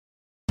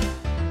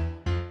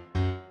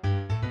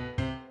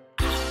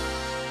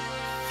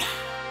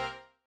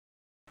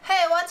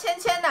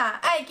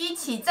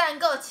起赞、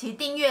起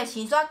订阅、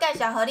起刷介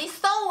绍给你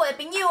所有的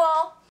朋友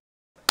哦。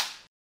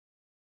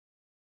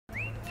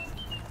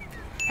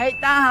嘿，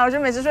大家好，我是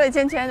美食说的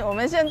芊芊。我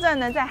们现在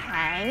呢在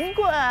韩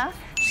国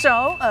首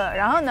尔，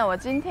然后呢，我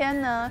今天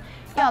呢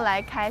要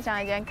来开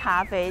箱一间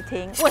咖啡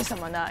厅。为什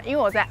么呢？因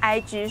为我在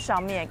IG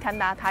上面看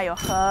到它有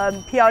很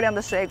漂亮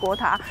的水果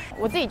塔。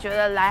我自己觉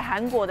得来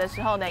韩国的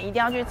时候呢，一定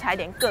要去踩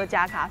点各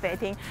家咖啡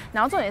厅。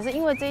然后重点是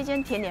因为这一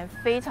间甜点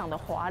非常的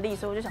华丽，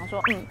所以我就想说，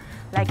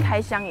来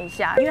开箱一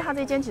下。因为它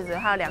这间其实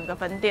它有2个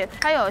分店，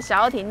它有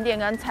小欧亭店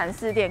跟蚕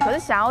室店。可是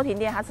小欧亭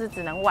店它是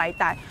只能外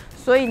带。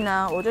所以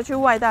呢，我就去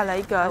外带了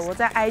一个我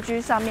在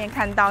IG 上面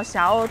看到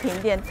小欧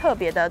亭店特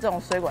别的这种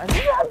水果，是不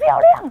是很漂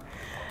亮？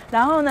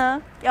然后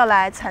呢，要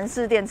来蚕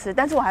室店吃，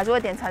但是我还是会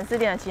点蚕室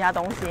店的其他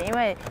东西，因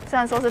为虽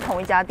然说是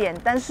同一家店，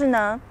但是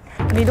呢，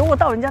你如果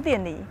到人家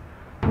店里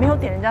没有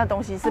点人家的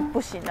东西是不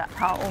行的。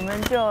好，我们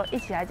就一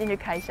起来进去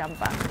开箱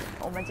吧。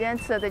我们今天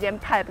吃的这间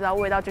派，不知道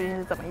味道究竟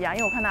是怎么样，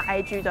因为我看到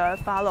IG 的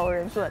follow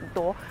人数很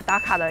多，打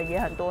卡的人也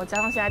很多，加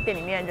上现在店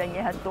里面人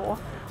也很多。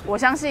我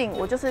相信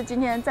我就是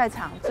今天在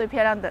场最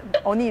漂亮的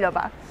欧尼了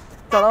吧？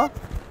走喽！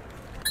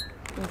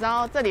你知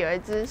道这里有一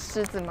只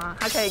狮子吗？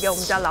它可以跟我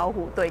们家老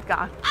虎对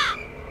尬。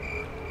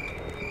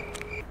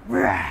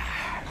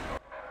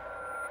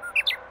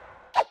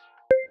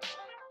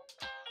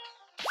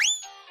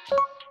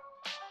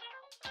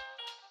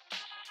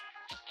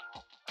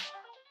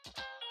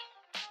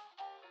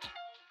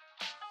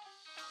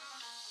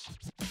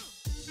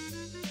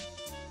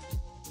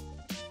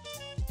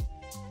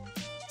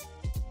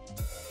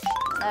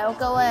来哦，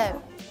各位，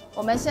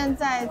我们现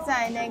在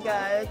在那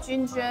个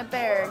Ginger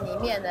Bear 里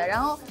面的，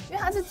然后因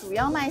为它是主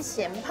要卖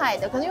咸派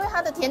的，可是因为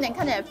它的甜点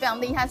看起来非常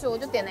厉害，所以我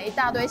就点了一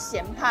大堆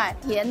咸派、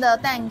甜的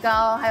蛋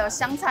糕，还有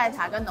香菜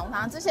塔跟浓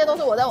汤，这些都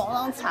是我在网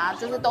上查，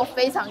就是都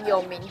非常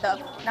有名的。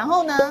然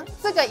后呢，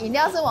这个饮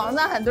料是网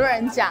上很多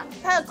人讲，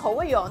它的口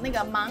味有那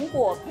个芒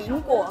果、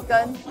苹果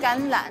跟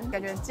甘蓝，感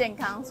觉很健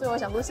康，所以我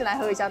想说先来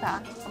喝一下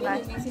它。来，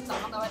女明星早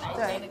上都会来一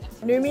杯那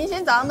个。女明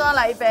星早上都要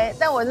来一杯，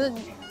但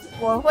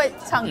我会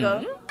唱歌。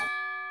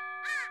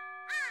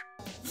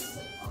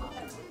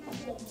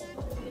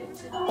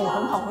哦，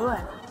很好喝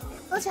哎，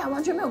而且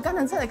完全没有甘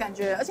蓝菜的感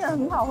觉，而且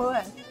很好喝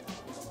哎。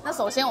那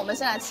首先我们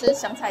先来吃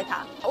香菜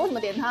塔，为什么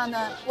点它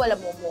呢？为了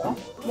馍馍。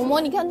馍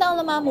馍你看到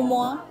了吗？馍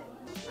馍，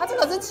它这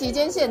个是期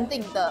间限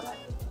定的。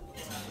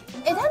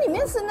哎，它里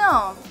面是那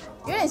种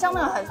有点像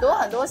那种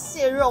很多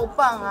蟹肉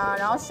棒啊，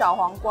然后小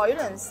黄瓜，有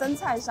点生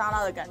菜沙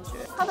拉的感觉。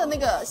它的那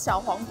个小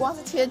黄瓜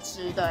是切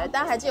直的，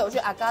大家还记得我去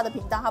阿嘎的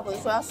频道，他不是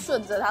说要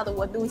顺着它的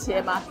纹路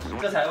切吗？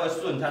这才会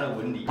顺它的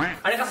纹理。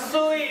你个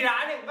水啦！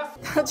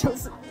它就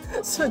是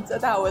顺着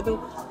它的纹路。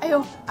哎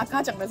呦，阿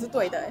嘎讲的是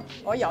对的，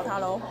我要咬它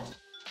喽。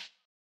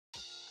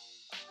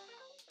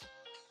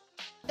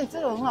哎，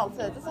这个很好吃，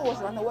这是我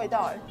喜欢的味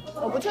道哎。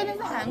我不确定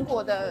是韩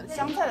国的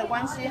香菜的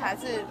关系，还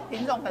是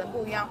品种可能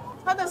不一样。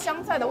它的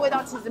香菜的味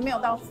道其实没有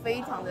到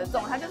非常的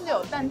重，它就是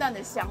有淡淡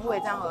的香味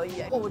这样而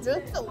已。我觉得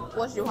这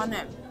我喜欢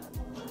哎，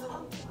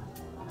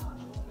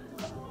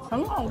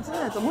很好吃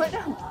哎，怎么会这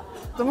样？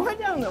怎么会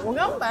这样的？我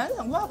刚刚本来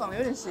想说它长得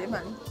有点邪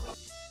门。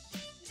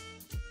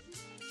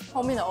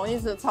后面的欧尼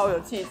是超有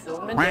气质，我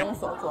们只用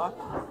手抓，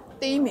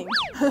第1名，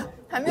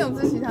还没有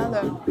吃其他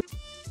的。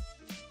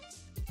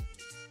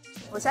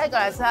我下一个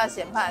来吃它的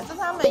咸派，这是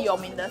他们有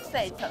名的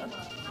set。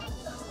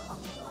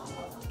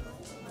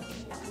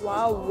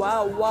哇哦哇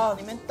哦哇哦，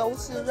里面都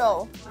是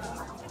肉，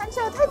看起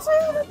来太罪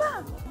恶了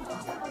吧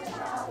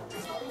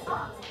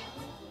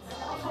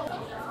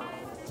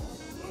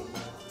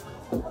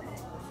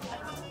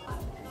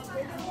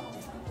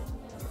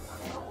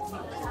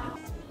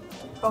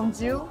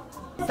！Bonjour，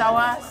 萨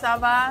瓦萨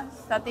瓦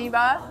萨迪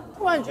巴，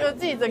突然觉得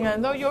自己整个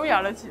人都优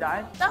雅了起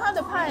来。但它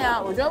的派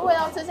啊，我觉得味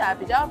道吃起来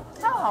比较，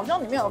它好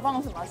像里面有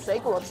放什么水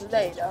果之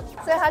类的，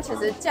所以它其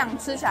实酱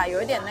吃起来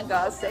有一点那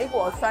个水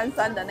果酸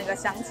酸的那个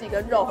香气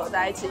跟肉合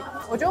在一起，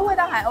我觉得味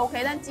道还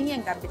OK， 但经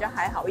验感比较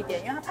还好一点，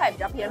因为它派比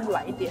较偏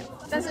软一点。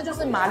但是就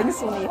是马铃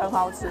薯泥很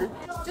好吃，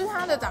就是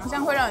它的长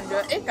相会让你觉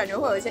得，感觉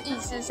会有一些意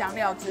式香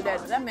料之类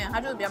的，但没有，它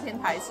就是比较偏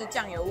台式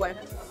酱油味。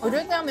我觉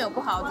得这样没有不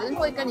好，只是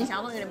会跟你想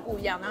象中有点不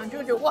一样，然后你就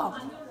会觉得哇，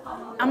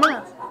阿嬷。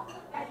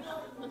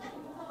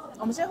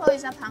我们先喝一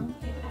下汤，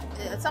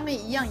上面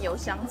一样有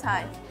香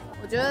菜，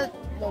我觉得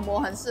馍馍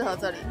很适合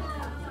这里。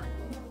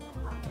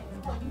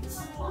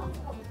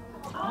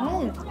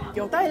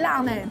有带辣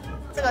呢，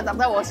这个长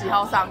在我喜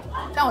好上。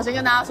但我先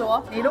跟大家说，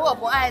你如果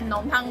不爱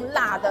浓汤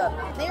辣的，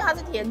因为它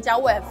是甜椒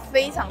味，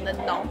非常的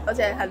浓，而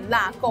且很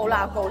辣，够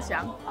辣够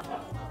香。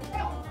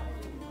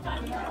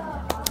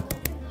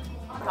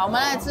好，我们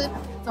来吃，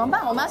怎么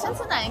办？我们要先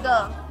吃哪一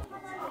个？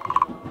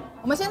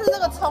我们先吃这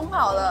个葱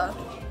好了。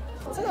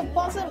这个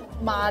光是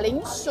马铃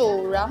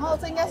薯，然后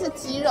这应该是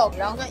鸡肉，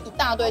然后跟一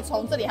大堆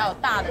葱，这里还有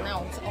大的那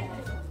种葱。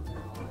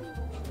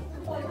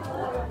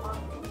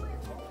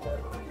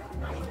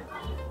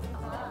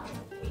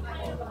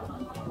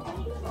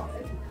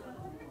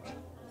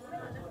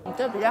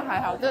这比较还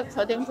好，这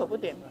可点可不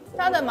点。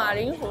它的马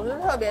铃薯是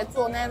特别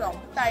做那种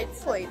带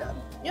脆的，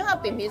因为它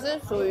饼皮是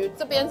属于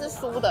这边是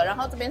酥的，然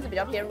后这边是比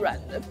较偏软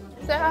的，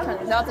所以它可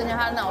能是要增加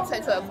它那种脆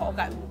脆的口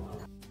感。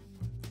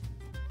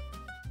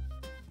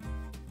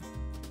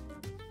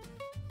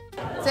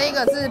这一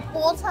个是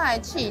菠菜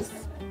cheese，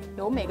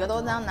 我每个都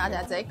这样拿起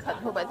来直接啃，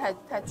会不会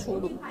太粗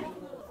鲁？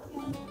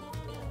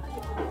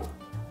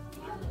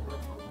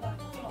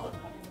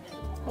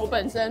我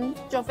本身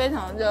就非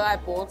常热爱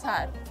菠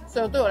菜，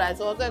所以对我来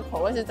说，这个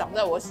口味是长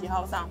在我喜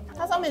好上。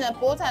它上面的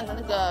菠菜的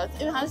那个，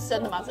因为它是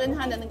生的嘛，所以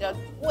它的那个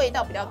味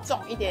道比较重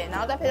一点，然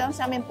后再配上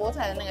下面菠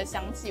菜的那个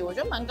香气，我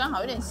觉得蛮刚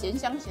好，有点咸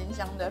香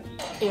的。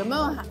有没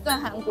有在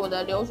韩国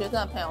的留学生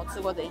的朋友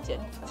吃过这一间？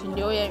请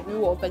留言与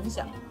我分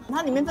享。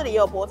它里面这里也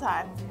有菠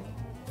菜。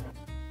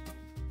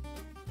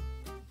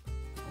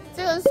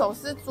这个是手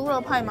撕猪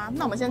肉派吗？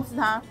那我们先吃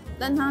它，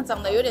但它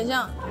长得有点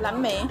像蓝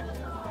莓。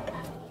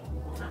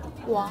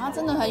哇，它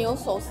真的很有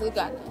手撕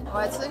感。我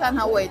来吃看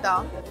它味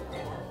道，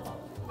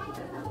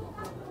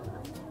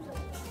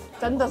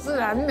真的是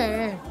蓝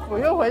莓，我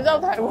又回到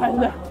台湾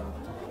了。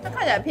它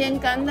看起来偏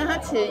干，但它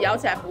其实咬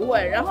起来不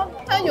会。然后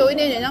它有一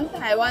点点像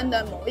台湾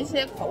的某一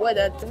些口味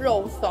的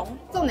肉松，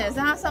重点是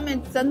它上面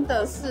真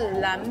的是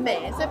蓝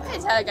莓，所以配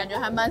起来的感觉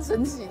还蛮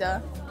神奇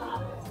的。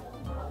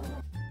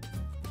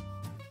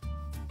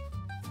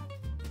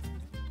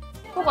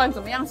不管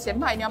怎么样，咸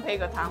派一定要配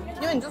个汤，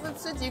因为你就是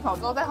吃几口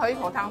之后再喝一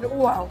口汤，就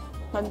哇，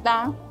很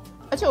搭。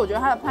而且我觉得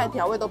它的派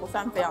调味都不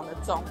算非常的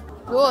重，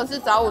如果是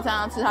早午餐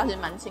要吃，它其实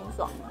蛮清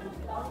爽的。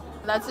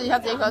来吃一下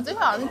这一颗，这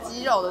颗好像是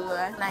鸡肉的，对不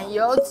对？奶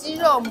油鸡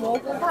肉蘑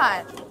菇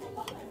派，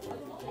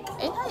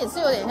它也是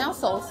有点像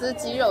手撕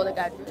鸡肉的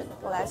感觉。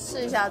我来试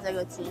一下这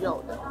个鸡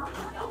肉的。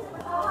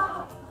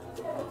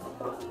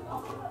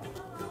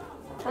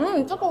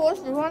这个我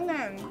喜欢呢，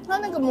它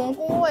那个蘑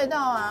菇味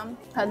道啊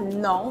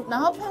很浓，然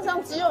后配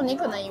上鸡肉，你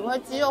可能以为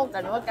鸡肉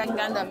感觉会干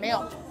干的，没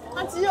有，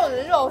它鸡肉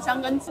的肉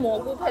香跟蘑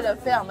菇配的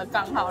非常的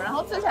刚好，然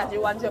后吃起来其实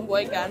完全不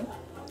会干，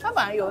它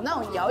反而有那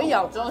种咬一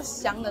咬之后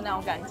香的那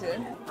种感觉。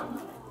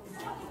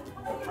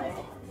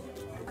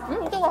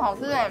这个好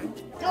吃哎，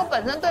因为我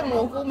本身对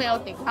蘑菇没有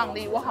抵抗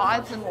力，我好爱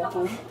吃蘑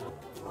菇。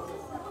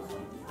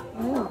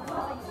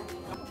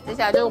接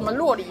下来就是我们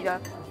酪梨了。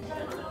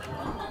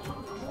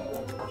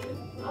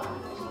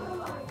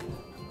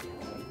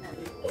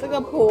这个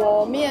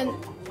破面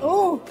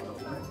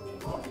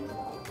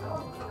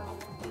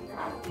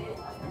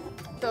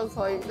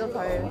这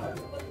可以，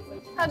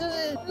它就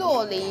是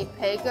酪梨、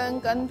培根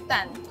跟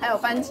蛋，还有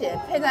番茄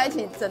配在一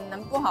起，怎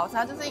能不好吃？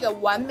它就是一个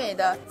完美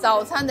的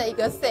早餐的一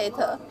个 set。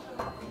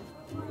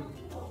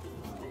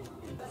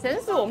咸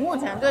食我目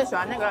前最喜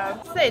欢那个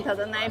set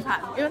的那一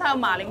盘，因为它有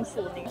马铃薯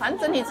泥，反正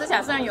整体吃起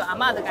来虽然有阿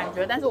嬷的感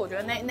觉，但是我觉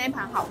得那一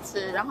盘好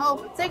吃。然后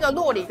这个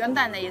酪梨跟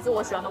蛋呢，也是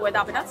我喜欢的味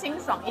道，比较清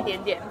爽一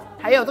点点。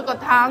还有这个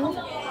汤，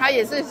它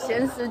也是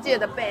咸食界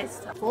的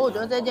best。不过我觉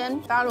得这间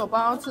大家如果不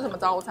知道吃什么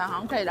早午餐，好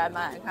像可以来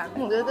买来看。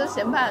我觉得这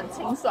咸派很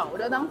清爽，我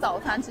觉得当早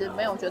餐其实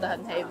没有觉得很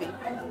heavy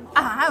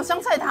啊。还有香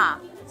菜塔。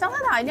香菜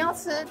塔一定要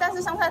吃，但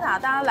是香菜塔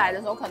大家来的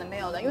时候可能没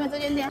有的，因为这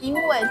间店因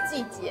为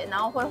季节，然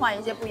后会换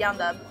一些不一样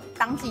的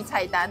当季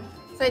菜单，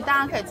所以大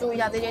家可以注意一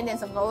下这间店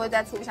什么时候会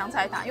再出香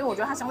菜塔，因为我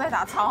觉得它香菜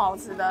塔超好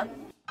吃的。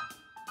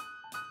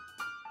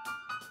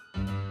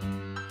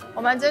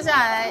我们接下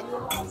来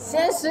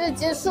咸食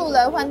结束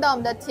了，换到我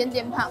们的甜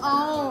点盘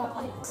哦。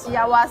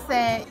哇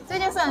塞，这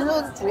间虽然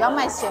说主要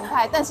卖咸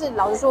派，但是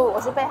老实说我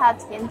是被它的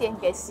甜点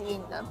给吸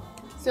引的。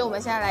所以我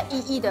们现在来一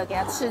一的给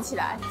它吃起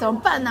来，怎么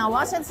办呢？我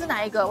要先吃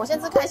哪一个？我先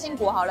吃开心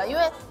果好了，因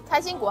为开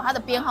心果它的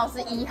编号是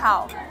1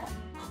号。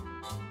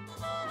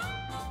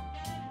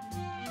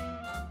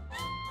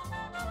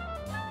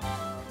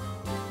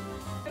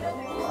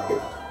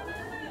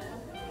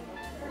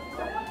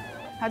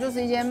它就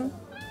是一间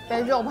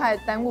被肉派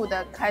耽误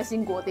的开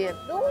心果店。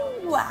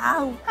哇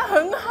哦，它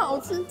很好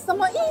吃，什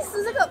么意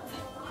思？这个？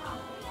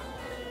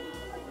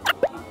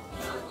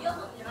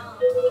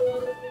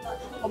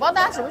我不知道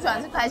大家喜不喜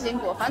欢吃开心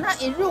果，反正它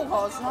一入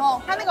口的时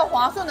候，它那个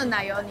滑顺的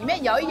奶油里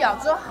面咬一咬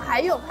之后，还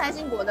有开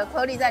心果的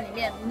颗粒在里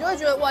面，你就会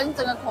觉得哇，你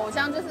整个口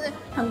腔就是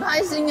很开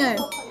心哎。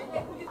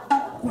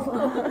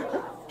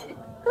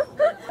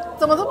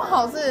怎么这么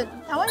好吃？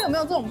台湾有没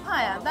有这种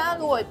派啊？大家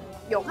如果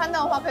有看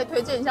到的话，可以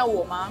推荐一下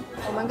我吗？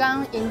我们刚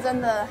刚银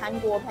针的韩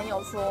国朋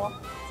友说，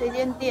这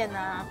间店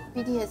啊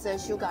 ，BTS 的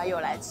Suga 有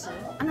来吃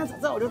啊，那早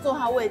知道我就坐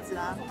他位置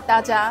啦。大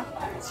家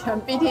喜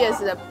欢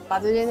BTS 的，把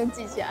这间店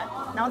记起来。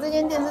然后这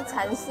间店是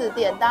禅寺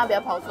店，大家不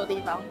要跑错地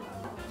方。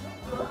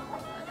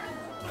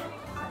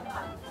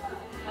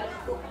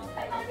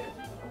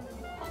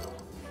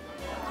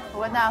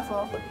我跟大家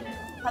说，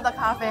它的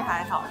咖啡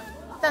还好，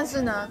但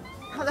是呢，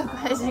它的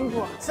开心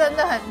果真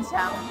的很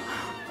强。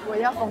我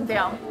要疯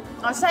掉！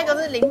然后下一个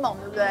是柠檬，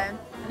对不对？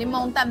柠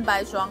檬蛋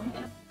白霜。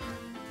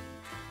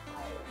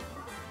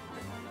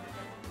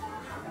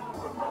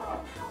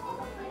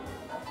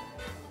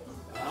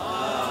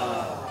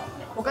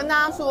我跟大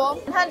大家说，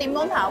它柠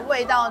檬塔的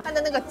味道，它的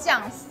那个酱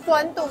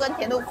酸度跟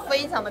甜度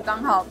非常的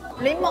刚好。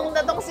柠檬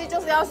的东西就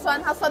是要酸，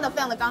它酸的非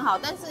常的刚好，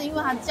但是因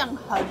为它酱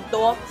很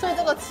多，所以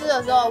这个吃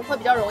的时候会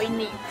比较容易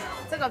腻。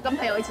这个跟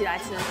朋友一起来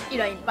吃，一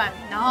人一半，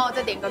然后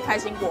再点个开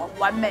心果，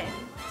完美。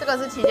这个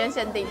是期间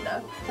限定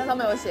的，它上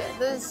面有写，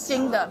这是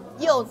新的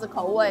柚子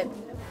口味，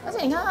而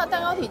且你看它的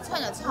蛋糕体看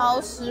起来超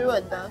湿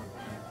润的，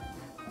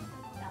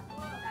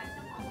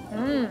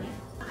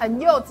很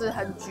柚子，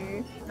很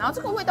橘，然后这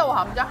个味道我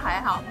好像比较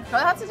还好，可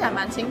是它吃起来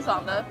蛮清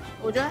爽的。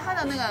我觉得它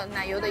的那个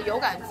奶油的油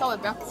感稍微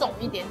比较重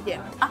一点点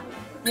啊。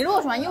你如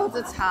果喜欢柚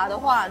子茶的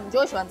话，你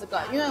就会喜欢这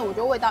个，因为我觉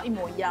得味道一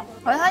模一样。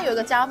可是它有一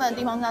个加分的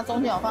地方是它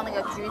中间有放那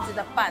个橘子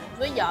的瓣，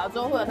所以咬了之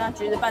后会有那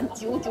橘子瓣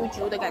啾啾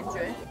啾的感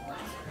觉。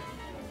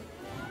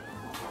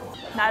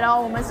来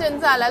了，我们现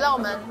在来到我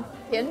们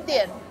甜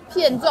点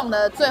片状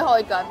的最后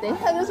一个，等一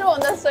下就是我们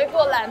的水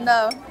果篮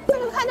了。这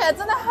个看起来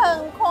真的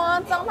很夸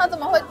张，它怎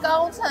么会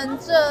高成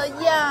这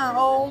样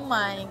 ？Oh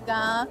my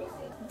god！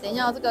 等一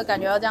下，这个感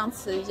觉要这样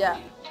吃一下。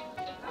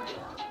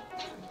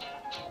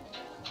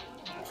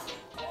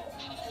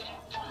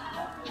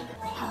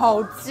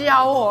好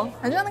焦哦，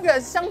很像那个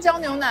香蕉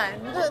牛奶。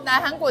就是来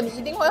韩国，你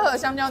一定会喝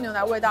香蕉牛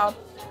奶味道，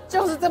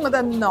就是这么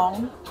的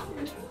浓。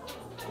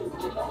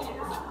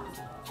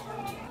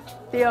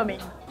第二名，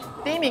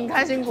第一名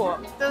开心果，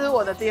这是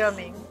我的第二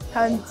名，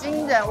很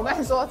惊人。我跟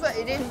你说，这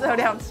一定热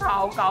量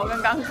超高，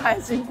跟刚开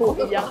心果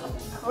一样。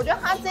我觉得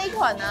它这一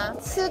款呢，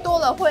吃多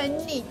了会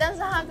腻，但是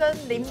它跟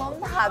柠檬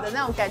塔的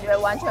那种感觉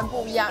完全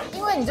不一样，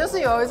因为你就是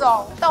有一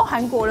种到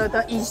韩国了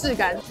的仪式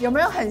感。有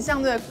没有很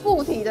像这个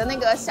固体的那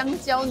个香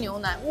蕉牛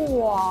奶？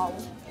哇，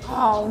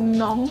好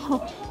浓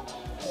哦！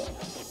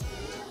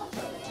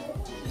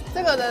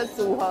这个的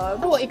组合，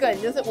如果一个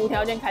人就是无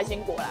条件开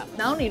心果啦，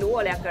然后你如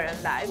果2个人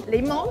来，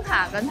柠檬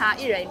塔跟他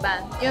一人一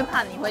半，因为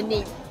怕你会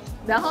腻，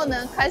然后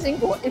呢，开心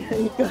果一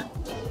人一个。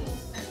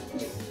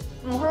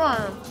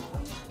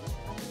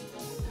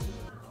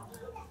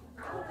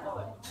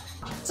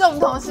重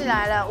头戏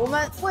来了，我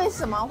们为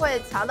什么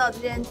会查到这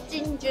间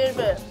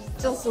Ginger，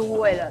 就是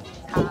为了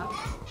它。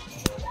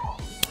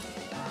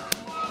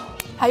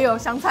还有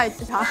香菜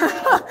茶。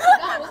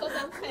刚才不说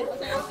香菜，我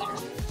现在又讲。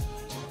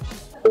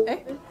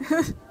哎。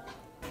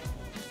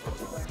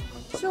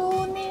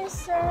祝你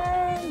生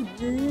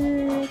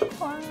日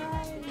快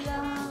乐，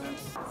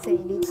生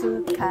日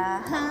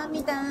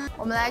축하합니다。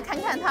我们来看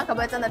看它可不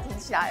可以真的提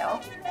起来哦。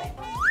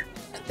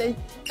对，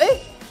哎，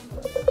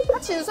它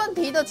其实算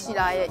提得起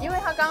来耶，因为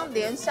它刚刚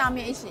连下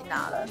面一起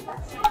拿了。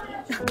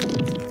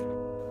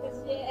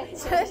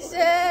谢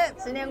谢，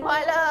新年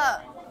快乐！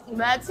我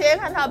们来切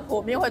看它的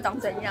剖面会长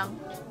怎样。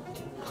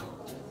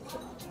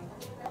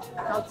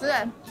好吃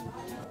哎，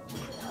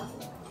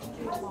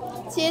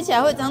切起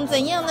来会长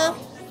怎样呢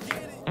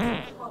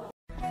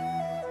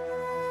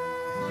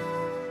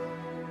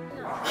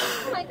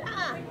？Oh my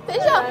god！ 等一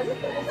下，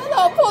它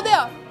头破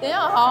掉。等一下，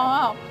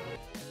好。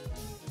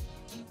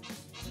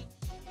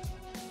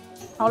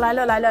好，来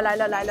了。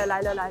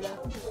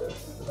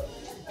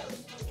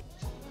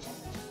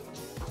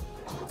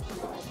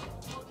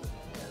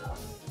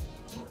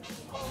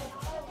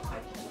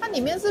它里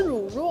面是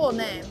乳酪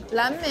呢，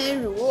蓝莓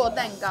乳酪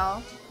蛋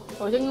糕。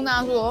我先跟大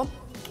家说，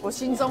我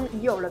心中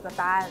已有了个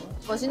答案。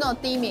我心中的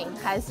第一名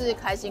还是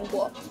开心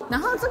果。然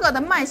后这个的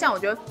卖相我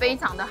觉得非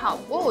常的好，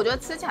不过我觉得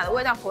吃起来的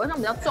味道口味上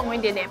比较重一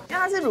点点，因为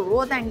它是乳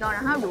酪蛋糕，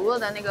然后它乳酪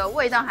的那个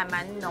味道还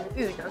蛮浓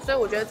郁的，所以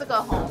我觉得这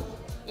个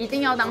一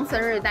定要当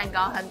生日蛋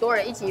糕，很多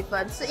人一起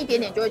分，吃一点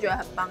点就会觉得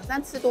很棒，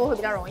但吃多会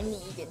比较容易腻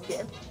一点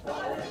点。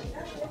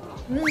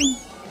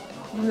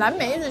蓝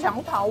莓一直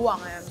想逃亡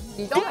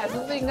李东海是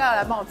不是应该要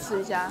来帮我吃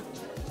一下？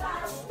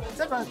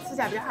这个吃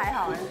起来比较还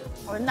好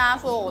我跟大家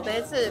说，我这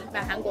一次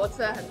来韩国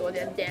吃了很多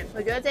间店，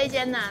我觉得这一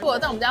间呢，如果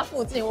在我们家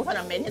附近，我可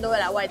能每天都会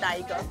来外带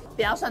一个，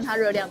不要算它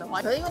热量的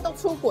话。可是因为都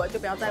出国，就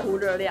不要在乎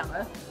热量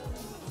了。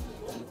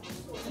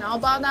然后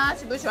不知道大家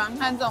喜不喜欢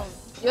看这种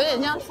有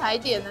点像踩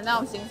点的那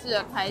种形式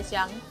的开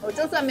箱。我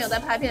就算没有在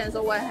拍片的时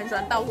候，我也很喜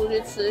欢到处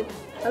去吃。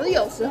可是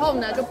有时候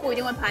呢，就不一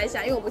定会拍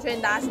下，因为我不确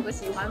定大家喜不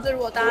喜欢。所以如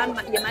果大家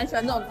也蛮喜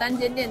欢这种单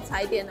间店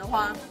踩点的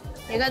话，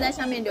也可以在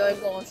下面留言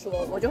跟我说，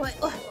我就会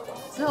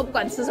之后不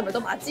管吃什么都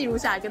把它记录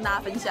下来跟大家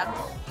分享。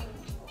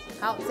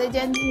好，这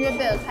间金月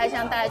贝尔开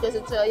箱大概就是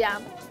这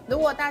样。如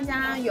果大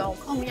家有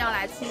空要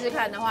来吃吃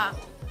看的话，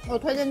我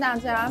推荐大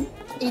家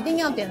一定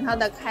要点它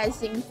的开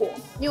心果，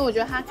因为我觉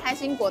得它开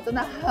心果真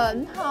的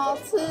很好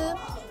吃。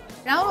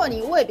然后如果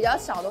你胃比较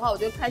小的话，我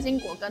觉得开心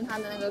果跟它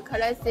的那个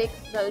classic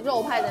的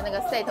肉派的那个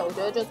set， 我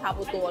觉得就差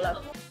不多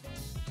了。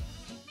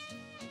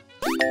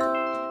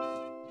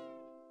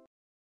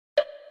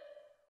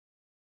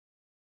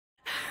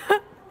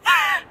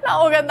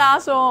那我跟大家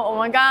说，我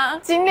们刚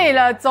刚经历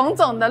了种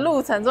种的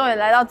路程，终于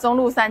来到中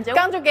路3街。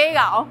刚刚就给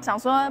搞，想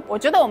说，我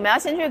觉得我们要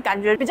先去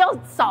感觉比较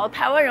少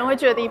台湾人会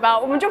去的地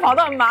方，我们就跑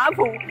到了马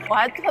浦。我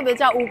还特别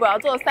叫 Uber 要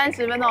坐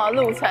30分钟的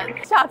路程。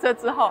下车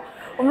之后，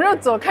我们就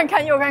左看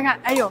看右看看，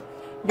哎呦，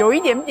有一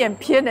点点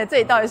偏的，这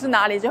里到底是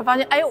哪里？就发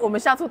现，哎呦，我们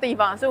下错地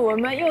方了，所以我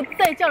们又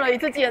再叫了一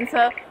次计程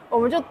车。我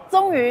们就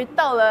终于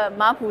到了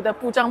马普的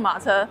布帐马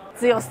车，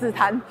只有4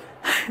摊。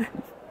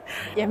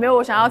也没有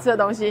我想要吃的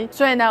东西，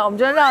所以呢，我们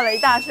就绕了一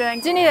大圈。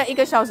经历了1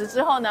个小时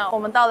之后呢，我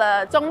们到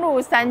了中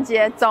路3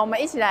街，走，我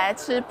们一起来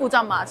吃布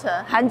帐马车，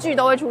韩剧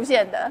都会出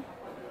现的。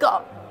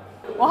Go！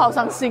 我好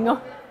伤心哦。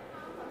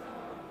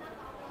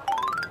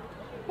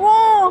哇！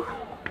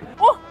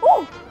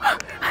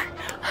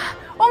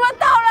我们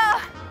到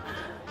了！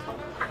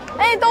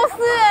哎，都是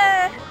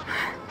哎！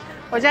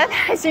我现在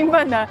太兴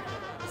奋了，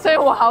所以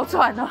我好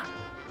喘哦。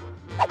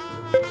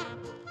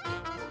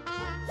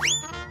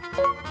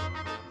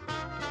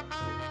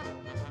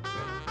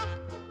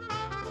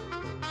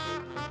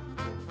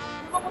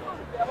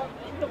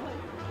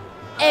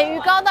哎，鱼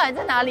糕到底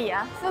在哪里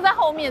啊？是在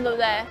后面，对不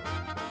对？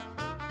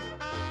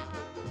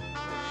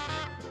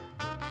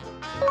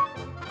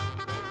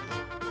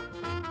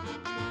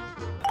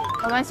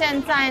我们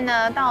现在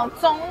呢到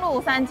中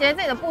路3街，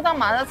这里的布帐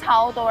马车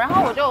超多，然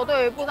后我觉得我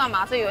对于布帐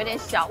马车有一点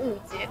小误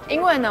解，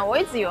因为呢我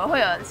一直以为会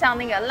有像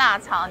那个辣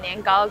炒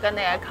年糕跟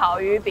那个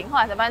烤鱼饼，后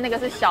来才发现那个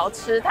是小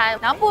吃摊，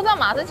然后布帐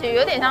马车其实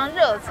有点像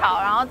热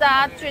炒，然后大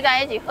家聚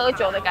在一起喝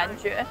酒的感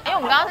觉。因为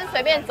我们刚刚是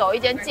随便走一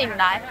间进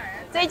来。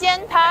这一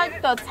间它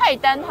的菜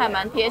单还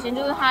蛮贴心，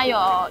就是它有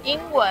英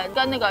文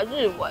跟那个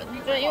日文，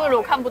就是因为如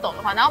果看不懂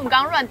的话，然后我们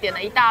刚刚乱点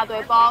了一大堆，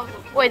不知道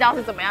味道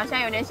是怎么样，现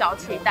在有点小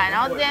期待。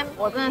然后今天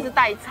我真的是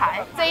带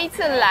财，这一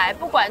次来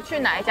不管去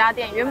哪一家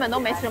店，原本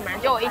都没什么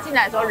人，结果我一进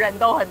来的时候人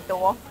都很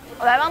多。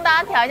我来帮大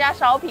家调一下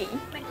烧皮。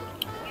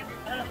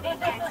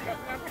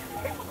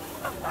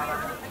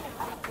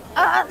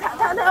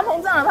它要膨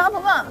胀了，它要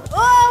膨胀了！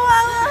哇！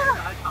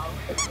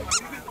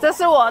这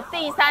是我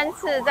第3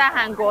次在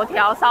韩国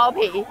调烧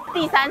皮，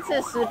第3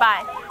次失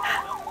败。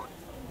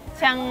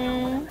枪！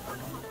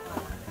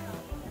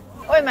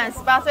未满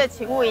18岁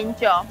请勿饮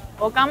酒。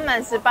我刚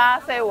满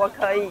18岁，我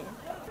可以。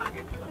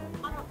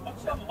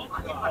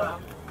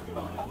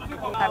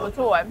还不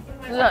错哎，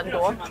汁很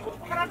多。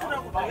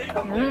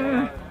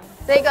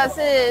这个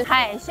是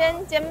海鲜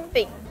煎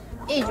饼，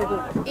一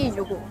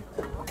举骨。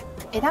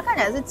它看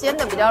起来是煎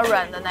的比较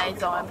软的那一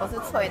种，不是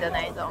脆的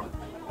那一种。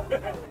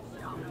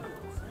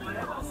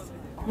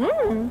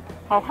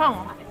好看哦，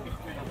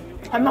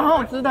还蛮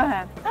好吃的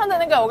嘿。它的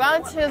那个我刚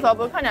刚切的时候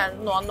不是看起来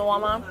糯糯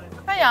吗？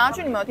它咬下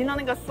去，你们有听到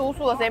那个酥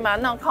酥的声音吗？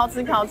那种烤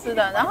吃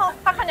的。然后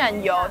它看起来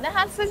很油，但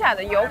它吃起来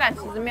的油感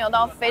其实没有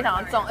到非常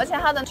的重，而且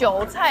它的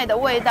韭菜的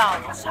味道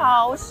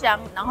超香，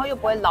然后又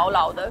不会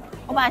老的。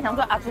我本来想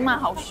说阿祖玛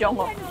好凶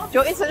哦，结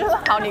果一吃就是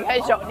好，你可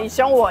以凶，你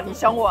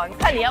凶我，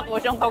看你要多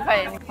凶都可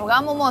以。我刚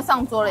刚默默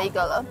上桌了一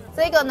个了，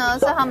这个呢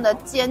是他们的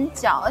煎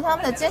饺，而且他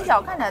们的煎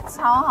饺看起来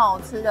超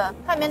好吃的，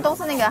它里面都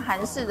是那个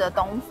韩式的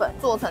冬粉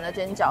做成的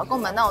煎饺，跟我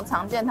们那种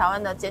常见台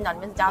湾的煎饺里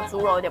面是加猪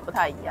肉有点不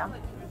太一样。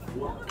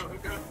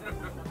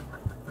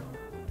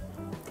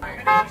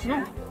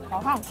好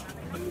看，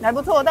还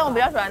不错，但我比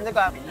较喜欢这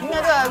个，因为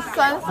这个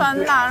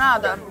酸辣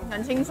的，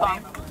很清爽。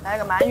来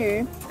个鳗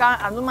鱼，刚刚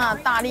阿祖玛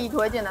大力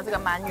推荐的这个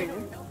鳗鱼。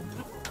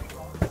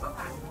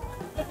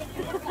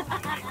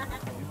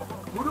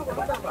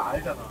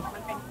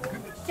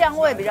酱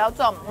味比较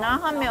重，然后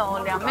它没有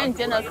两面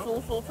煎的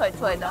酥酥脆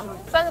脆的，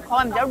算是口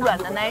感比较软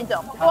的那一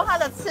种。不过它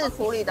的刺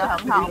处理得很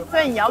好，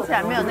所以你咬起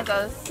来没有那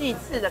个细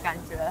刺的感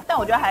觉，但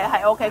我觉得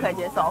还 OK 可以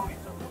接受。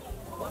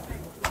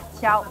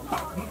敲。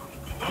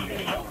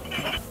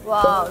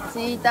哇，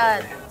鸡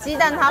蛋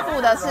它附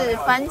的是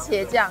番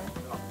茄酱。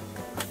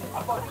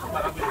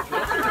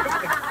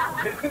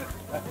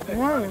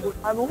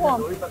还不错，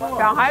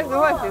小孩子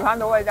会喜欢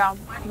的味道。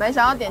没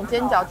想到点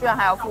煎饺居然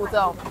还有附这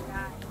种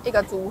一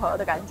个组合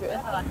的感觉。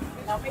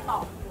刚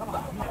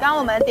刚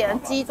我们点的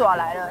鸡爪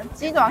来了，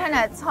鸡爪看起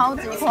来超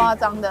级夸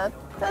张的，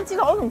这个鸡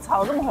爪为什么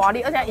炒这么华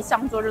丽，而且一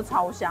上桌就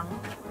超香。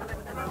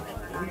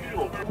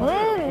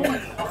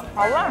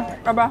好辣，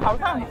不好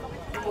看。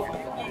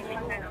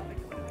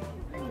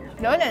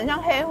有一点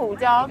像黑胡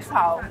椒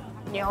炒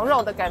牛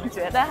肉的感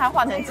觉，但是它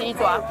换成鸡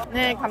爪。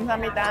那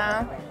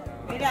감사합니다。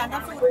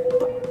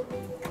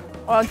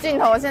我镜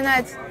头现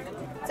在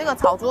这个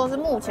炒猪肉是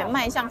目前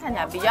卖相看起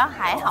来比较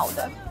还好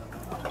的，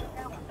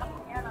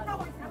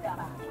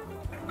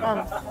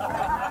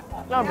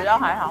这个比较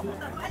还好。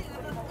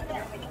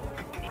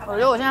我觉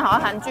得我现在好像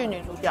韩劇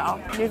女主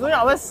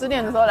角会失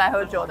恋的时候来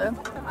喝酒的。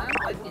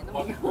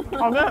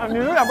好的，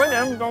女主角不会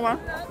点那么多吗？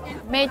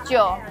美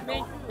酒。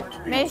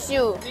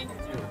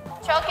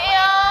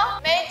저기요,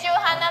 매주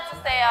하나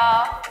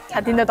주세요.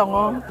 잘听得懂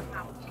哦。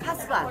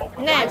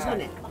네.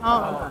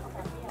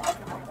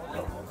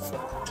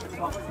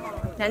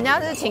 人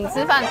家是请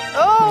吃饭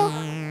哦。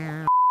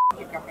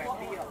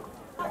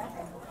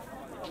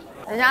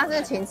人家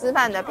是请吃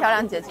饭的漂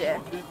亮姐姐，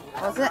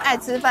我是爱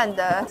吃饭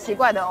的奇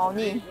怪的欧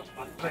尼。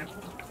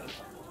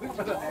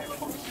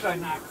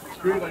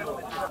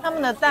他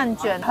们的蛋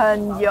卷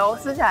很油，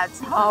吃起来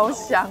超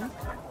香。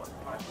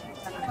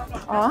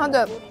它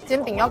的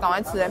煎饼要赶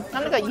快吃，它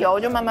那个油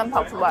就慢慢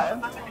跑出来了。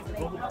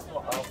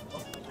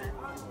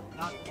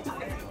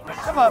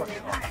这个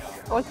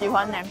我喜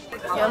欢呢。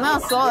有没有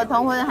首尔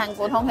通或者韩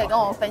国通可以跟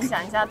我分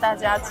享一下，大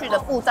家去的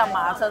布帐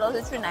马车都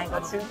是去哪个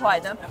区块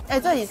的？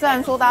这里虽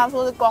然说大家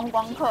说是观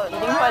光客一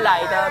定会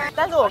来的，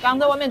但是我刚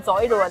在外面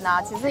走一轮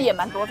啊，其实也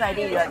蛮多在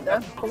地人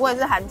的，不过也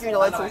是韩剧都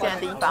会出现的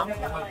地方。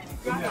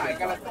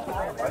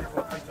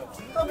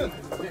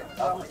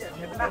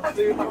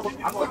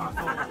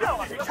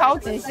超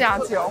级下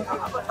酒，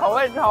口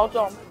味超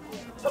重，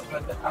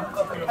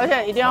而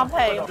且一定要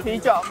配啤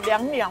酒，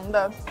凉凉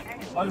的。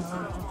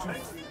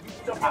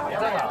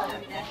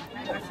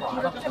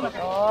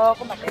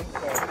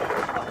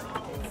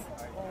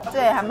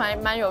这也还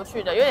蛮有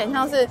趣的，有点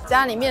像是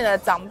家里面的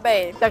长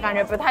辈的感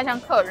觉，不太像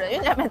客人，因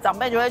为家里面长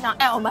辈就会想，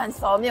我们很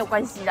熟，没有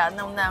关系啦，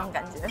那种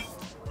感觉。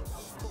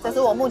这是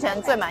我目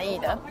前最满意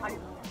的。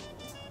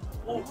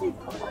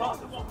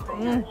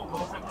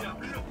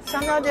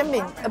香蕉煎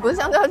饼，不是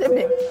香蕉煎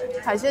饼，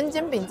海鲜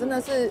煎饼真的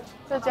是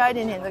再加一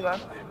点点这个，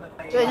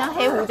有点像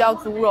黑胡椒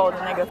猪肉的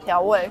那个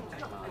调味。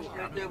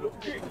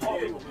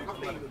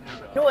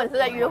如果你是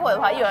在约会的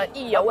话，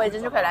一有位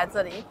置就可以来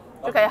这里，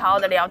就可以好好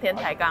的聊天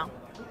抬杠。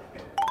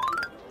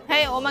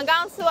我们刚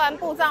刚吃完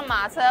布帐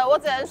马车，我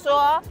只能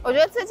说，我觉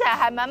得吃起来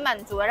还蛮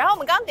满足的。然后我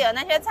们刚刚点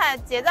的那些菜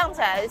结账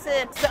起来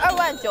是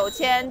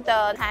129000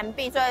的韩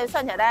币，所以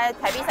算起来大概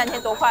台币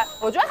3000多块，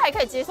我觉得还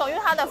可以接受，因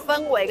为它的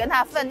氛围跟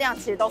它的分量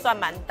其实都算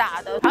蛮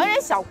大的，好像有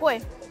点小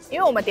贵。因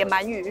为我们点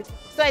鳗鱼，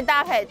所以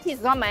大家可以剔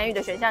除掉鳗鱼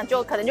的选项，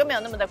可能就没有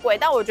那么的贵。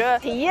但我觉得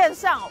体验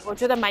上，我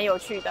觉得蛮有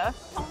趣的。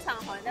通常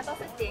人家都是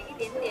点一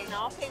点点，然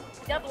后配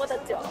比较多的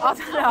酒。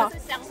真的我们是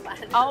相反。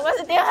我们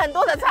是点很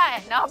多的菜，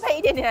然后配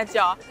一点点的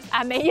酒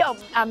啊，没用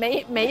啊，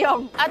没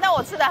用啊。但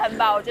我吃得很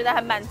饱，我觉得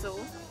很满足。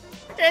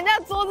人家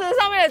桌子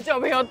上面的酒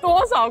瓶有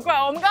多少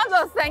罐？我们刚刚只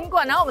有3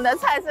罐，然后我们的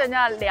菜是人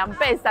家的2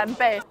倍、3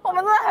倍，我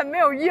们真的很没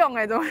有用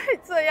怎么会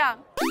这样？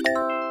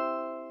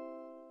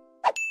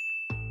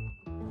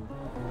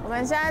我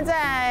们现在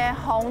在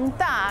弘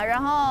大，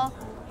然后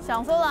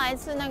想说来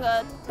吃那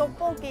个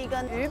떡볶이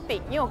跟鱼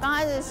饼，因为我刚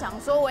开始想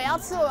说我要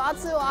吃，所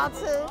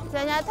以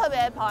现在特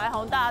别跑来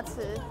弘大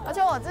吃。而且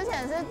我之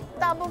前是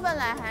大部分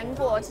来韩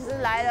国，其实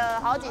来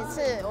了好几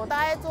次，我大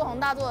概做弘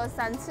大做了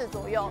3次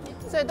左右，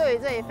所以对于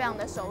这里非常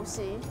的熟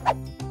悉。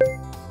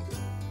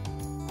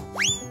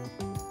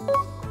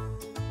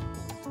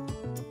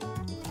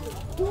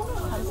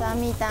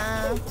감사합니다。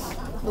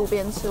路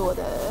边吃我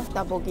的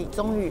떡볶이，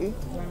终于。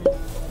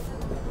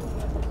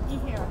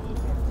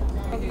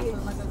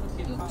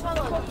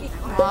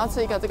我要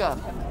吃一个这个，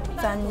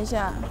沾一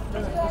下。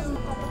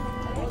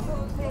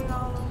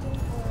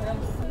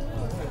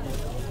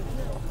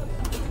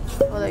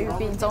我的鱼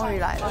饼终于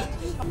来了。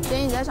今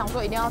天一直在想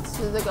说一定要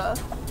吃这个，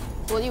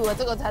我以为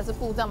这个才是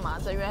布帐马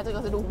车，原来这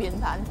个是路边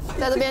摊。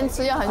在这边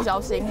吃要很小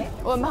心，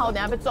我很怕我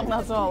等一下被撞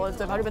到之后，我的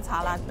嘴巴就被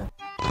擦烂了。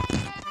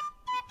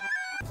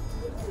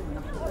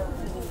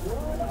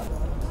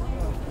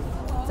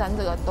沾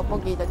这个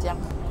떡볶이的酱。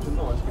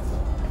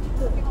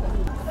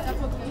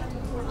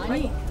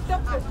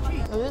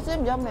我觉得这边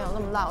比较没有那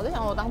么辣，我在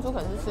想我当初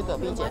可能是吃隔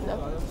壁间的。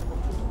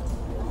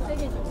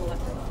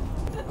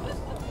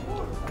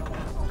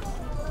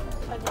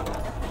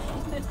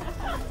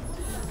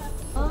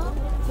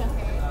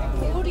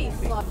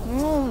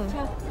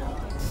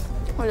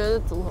我觉得是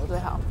组合最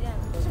好。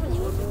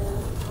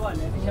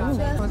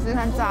我试试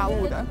看炸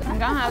物的，你刚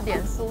刚还有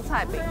点蔬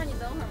菜饼，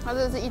它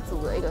这是一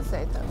组的一个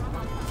set。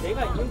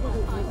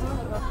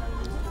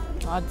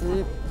花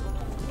枝，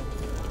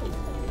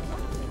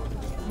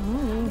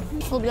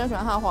我比较喜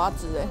欢它的花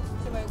枝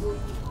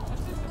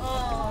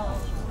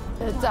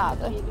这是炸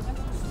的。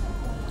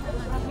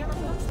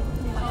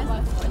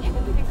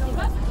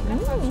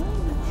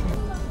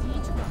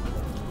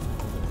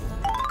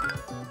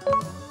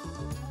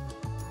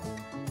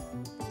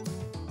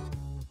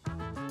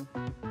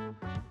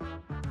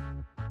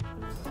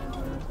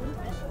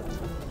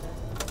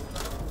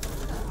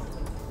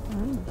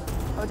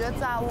我觉得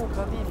炸物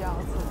隔壁比较好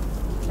吃，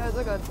还有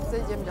这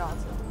一间比较好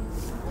吃，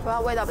不知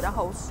道味道比较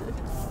厚实。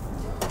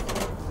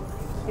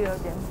第二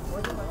间。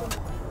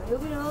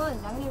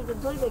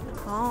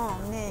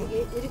네.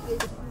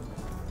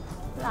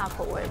辣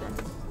口味的。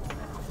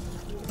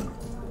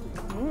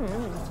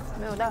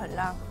没有到很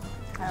辣，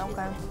还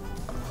OK。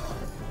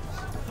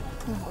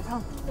好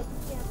烫。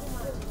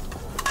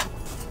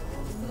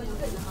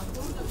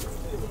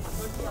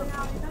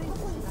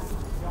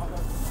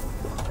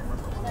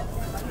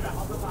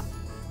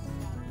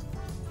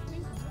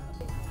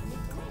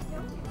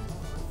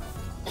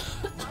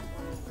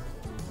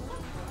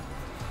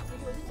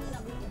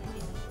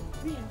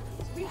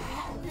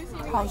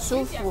好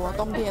舒服哦，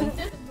冬天。